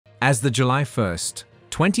As the July 1,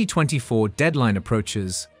 2024 deadline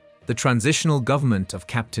approaches, the transitional government of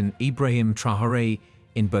Captain Ibrahim Traore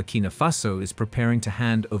in Burkina Faso is preparing to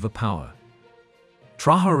hand over power.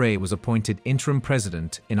 Traore was appointed interim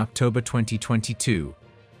president in October 2022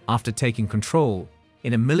 after taking control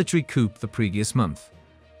in a military coup the previous month.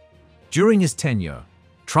 During his tenure,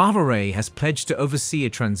 Traore has pledged to oversee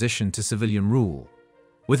a transition to civilian rule,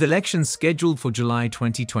 with elections scheduled for July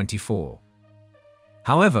 2024.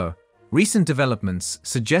 However, recent developments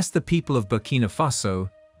suggest the people of Burkina Faso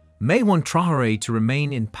may want Traore to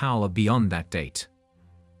remain in power beyond that date.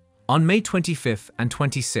 On May 25th and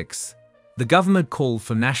 26th, the government called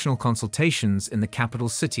for national consultations in the capital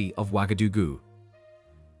city of Ouagadougou.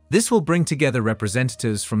 This will bring together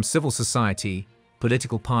representatives from civil society,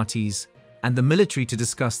 political parties, and the military to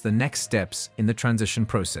discuss the next steps in the transition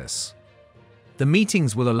process. The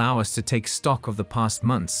meetings will allow us to take stock of the past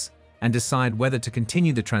months and decide whether to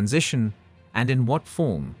continue the transition and in what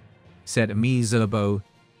form, said Ami Zilabo,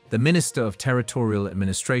 the Minister of Territorial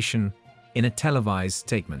Administration, in a televised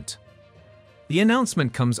statement. The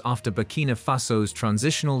announcement comes after Burkina Faso's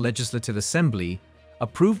Transitional Legislative Assembly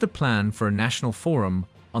approved a plan for a national forum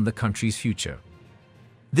on the country's future.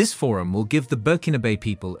 This forum will give the Burkinabe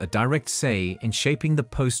people a direct say in shaping the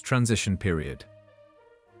post-transition period.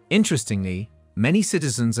 Interestingly, many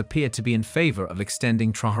citizens appear to be in favor of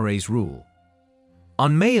extending Traore's rule.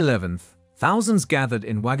 On May 11th, thousands gathered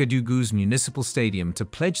in Ouagadougou's municipal stadium to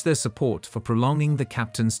pledge their support for prolonging the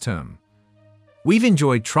captain's term. "We've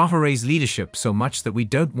enjoyed Traore's leadership so much that we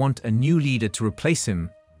don't want a new leader to replace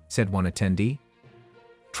him," said one attendee.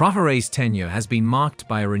 Traore's tenure has been marked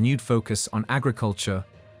by a renewed focus on agriculture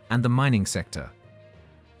and the mining sector.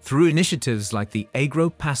 Through initiatives like the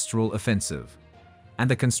Agro-Pastoral Offensive and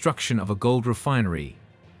the construction of a gold refinery,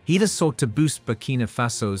 he has sought to boost Burkina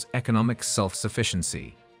Faso's economic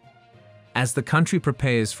self-sufficiency. As the country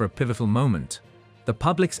prepares for a pivotal moment, the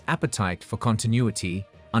public's appetite for continuity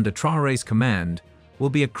under Traore's command will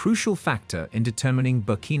be a crucial factor in determining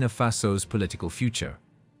Burkina Faso's political future.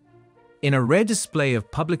 In a rare display of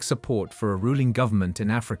public support for a ruling government in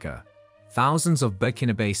Africa, thousands of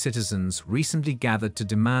Burkinabe citizens recently gathered to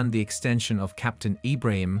demand the extension of Captain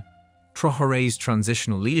Ibrahim Traore's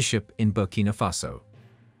transitional leadership in Burkina Faso.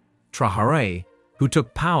 Traore, who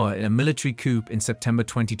took power in a military coup in September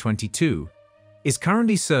 2022, is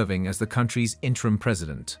currently serving as the country's interim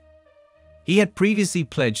president. He had previously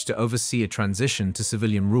pledged to oversee a transition to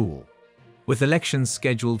civilian rule, with elections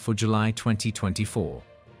scheduled for July 2024.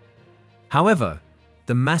 However,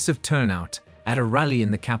 the massive turnout at a rally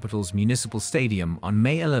in the capital's municipal stadium on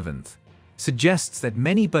May 11th suggests that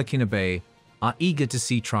many Burkinabe are eager to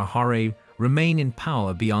see Traore remain in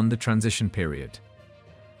power beyond the transition period.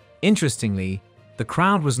 Interestingly, the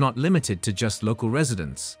crowd was not limited to just local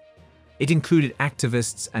residents. It included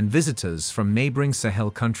activists and visitors from neighboring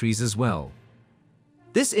Sahel countries as well.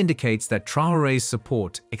 This indicates that Traore's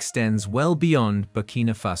support extends well beyond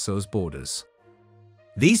Burkina Faso's borders.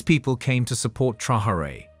 These people came to support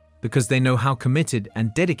Traore because they know how committed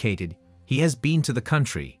and dedicated he has been to the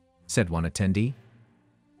country, said one attendee.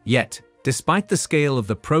 Yet, despite the scale of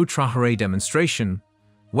the pro-Traore demonstration,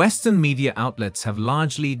 Western media outlets have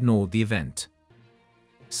largely ignored the event.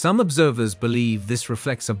 Some observers believe this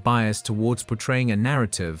reflects a bias towards portraying a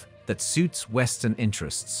narrative that suits Western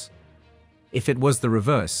interests. If it was the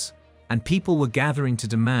reverse, and people were gathering to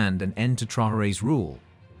demand an end to Traore's rule,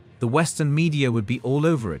 the Western media would be all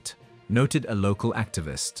over it, noted a local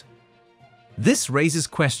activist. This raises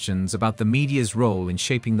questions about the media's role in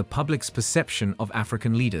shaping the public's perception of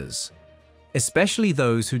African leaders, especially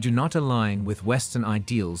those who do not align with Western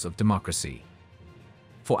ideals of democracy.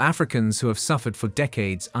 For Africans who have suffered for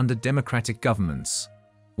decades under democratic governments,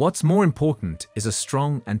 what's more important is a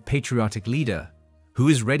strong and patriotic leader who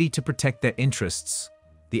is ready to protect their interests,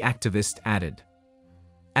 the activist added.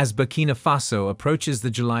 As Burkina Faso approaches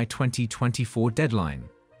the July 2024 deadline,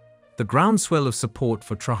 the groundswell of support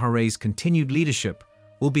for Traore's continued leadership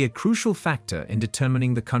will be a crucial factor in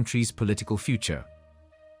determining the country's political future.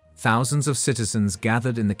 Thousands of citizens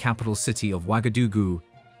gathered in the capital city of Ouagadougou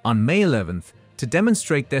on May 11th to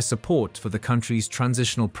demonstrate their support for the country's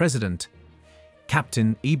transitional president,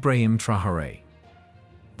 Captain Ibrahim Traore.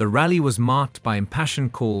 The rally was marked by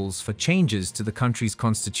impassioned calls for changes to the country's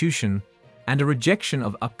constitution and a rejection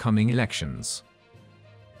of upcoming elections.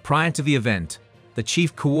 Prior to the event, the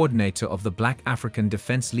chief coordinator of the Black African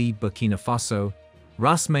Defense League Burkina Faso,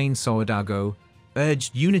 Rasmain Ouagadougou,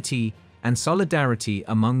 urged unity and solidarity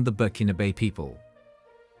among the Burkinabe people.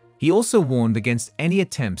 He also warned against any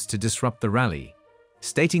attempts to disrupt the rally,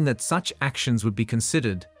 stating that such actions would be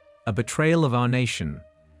considered a betrayal of our nation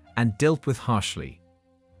and dealt with harshly.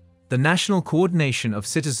 The National Coordination of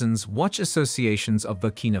Citizens Watch Associations of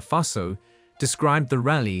Burkina Faso described the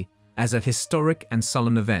rally as a historic and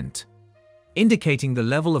solemn event, indicating the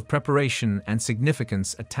level of preparation and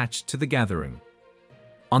significance attached to the gathering.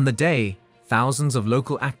 On the day, thousands of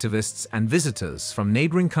local activists and visitors from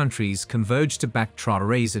neighboring countries converged to back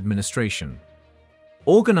Traore's administration.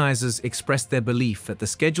 Organizers expressed their belief that the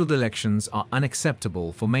scheduled elections are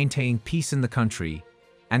unacceptable for maintaining peace in the country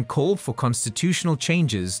and called for constitutional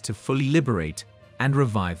changes to fully liberate and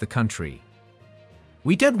revive the country.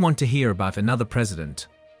 "We don't want to hear about another president.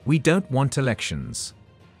 We don't want elections,"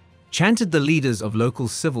 chanted the leaders of local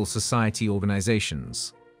civil society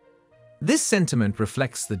organizations. This sentiment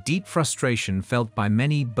reflects the deep frustration felt by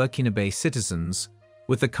many Burkinabe citizens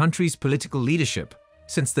with the country's political leadership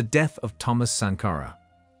since the death of Thomas Sankara.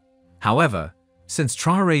 However, since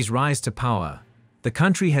Traore's rise to power, the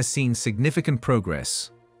country has seen significant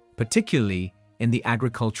progress, particularly in the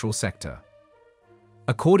agricultural sector.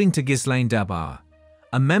 According to Ghislaine Dabar,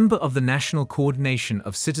 a member of the National Coordination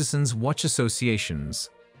of Citizens Watch Associations,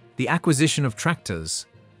 the acquisition of tractors,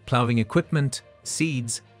 plowing equipment,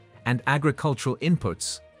 seeds, and agricultural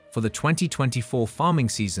inputs for the 2024 farming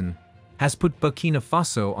season has put Burkina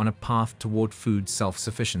Faso on a path toward food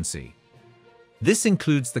self-sufficiency. This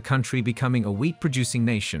includes the country becoming a wheat-producing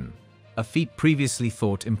nation, a feat previously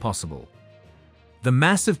thought impossible. The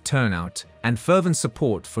massive turnout and fervent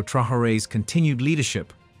support for Traore's continued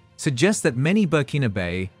leadership suggests that many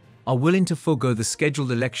Burkinabe are willing to forego the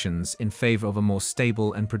scheduled elections in favor of a more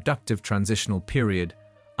stable and productive transitional period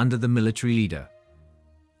under the military leader.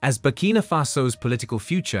 As Burkina Faso's political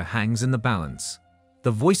future hangs in the balance,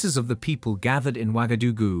 the voices of the people gathered in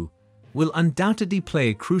Ouagadougou will undoubtedly play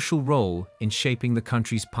a crucial role in shaping the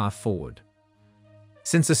country's path forward.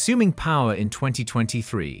 Since assuming power in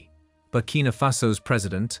 2023, Burkina Faso's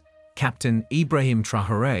president, Captain Ibrahim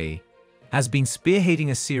Traore, has been spearheading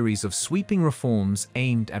a series of sweeping reforms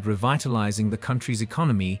aimed at revitalizing the country's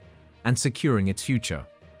economy and securing its future.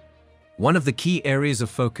 One of the key areas of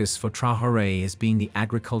focus for Traore has been the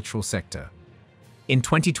agricultural sector. In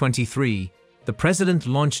 2023, the president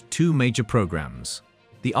launched two major programs,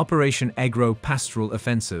 the Operation Agro-Pastoral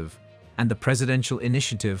Offensive and the Presidential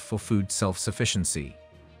Initiative for Food Self-Sufficiency.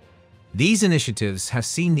 These initiatives have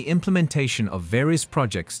seen the implementation of various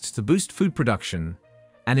projects to boost food production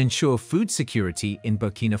and ensure food security in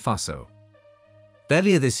Burkina Faso.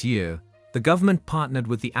 Earlier this year, the government partnered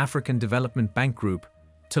with the African Development Bank Group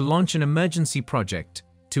to launch an emergency project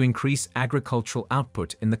to increase agricultural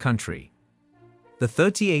output in the country. The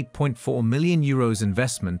 €38.4 million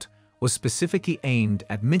investment was specifically aimed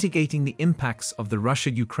at mitigating the impacts of the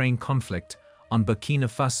Russia-Ukraine conflict on Burkina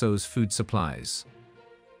Faso's food supplies.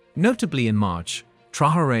 Notably, in March,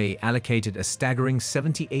 Traore allocated a staggering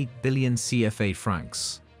 78 billion CFA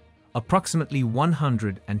francs, approximately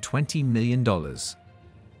 $120 million,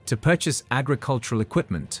 to purchase agricultural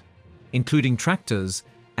equipment, including tractors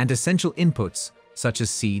and essential inputs such as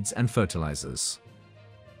seeds and fertilizers.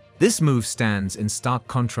 This move stands in stark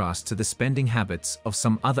contrast to the spending habits of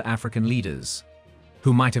some other African leaders,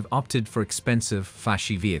 who might have opted for expensive,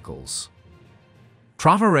 flashy vehicles.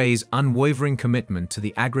 Traore's unwavering commitment to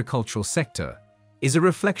the agricultural sector is a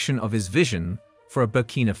reflection of his vision for a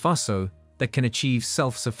Burkina Faso that can achieve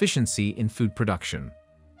self-sufficiency in food production.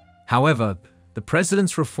 However, the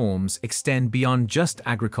president's reforms extend beyond just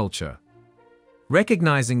agriculture.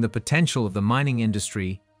 Recognizing the potential of the mining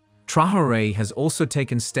industry, Traore has also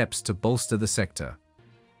taken steps to bolster the sector.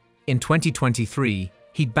 In 2023,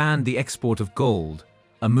 he banned the export of gold,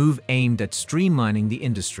 a move aimed at streamlining the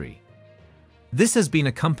industry. This has been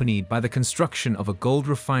accompanied by the construction of a gold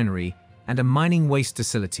refinery and a mining waste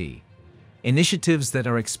facility, initiatives that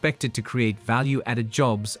are expected to create value-added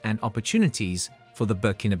jobs and opportunities for the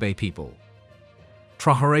Burkinabe people.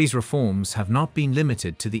 Traore's reforms have not been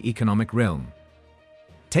limited to the economic realm.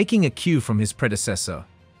 Taking a cue from his predecessor,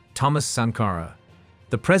 Thomas Sankara,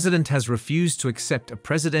 the president has refused to accept a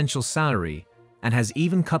presidential salary and has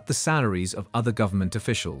even cut the salaries of other government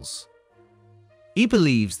officials. He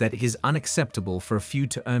believes that it is unacceptable for a few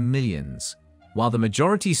to earn millions, while the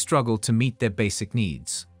majority struggle to meet their basic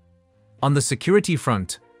needs. On the security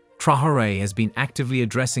front, Traore has been actively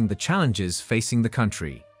addressing the challenges facing the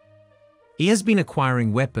country. He has been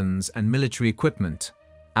acquiring weapons and military equipment,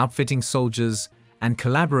 outfitting soldiers, and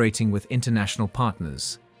collaborating with international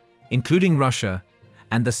partners, including Russia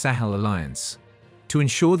and the Sahel Alliance, to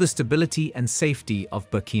ensure the stability and safety of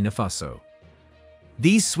Burkina Faso.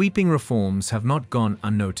 These sweeping reforms have not gone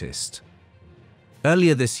unnoticed.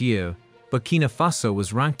 Earlier this year, Burkina Faso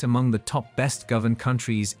was ranked among the top best-governed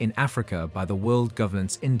countries in Africa by the World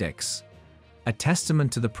Governance Index, a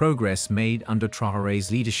testament to the progress made under Traore's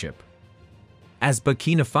leadership. As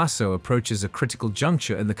Burkina Faso approaches a critical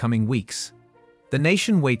juncture in the coming weeks, the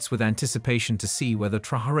nation waits with anticipation to see whether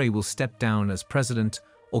Traore will step down as president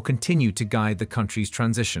or continue to guide the country's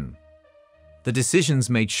transition. The decisions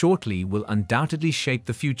made shortly will undoubtedly shape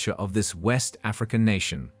the future of this West African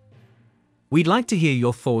nation. We'd like to hear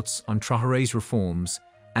your thoughts on Traore's reforms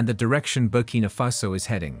and the direction Burkina Faso is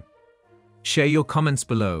heading. Share your comments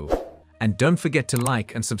below, and don't forget to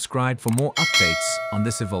like and subscribe for more updates on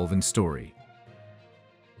this evolving story.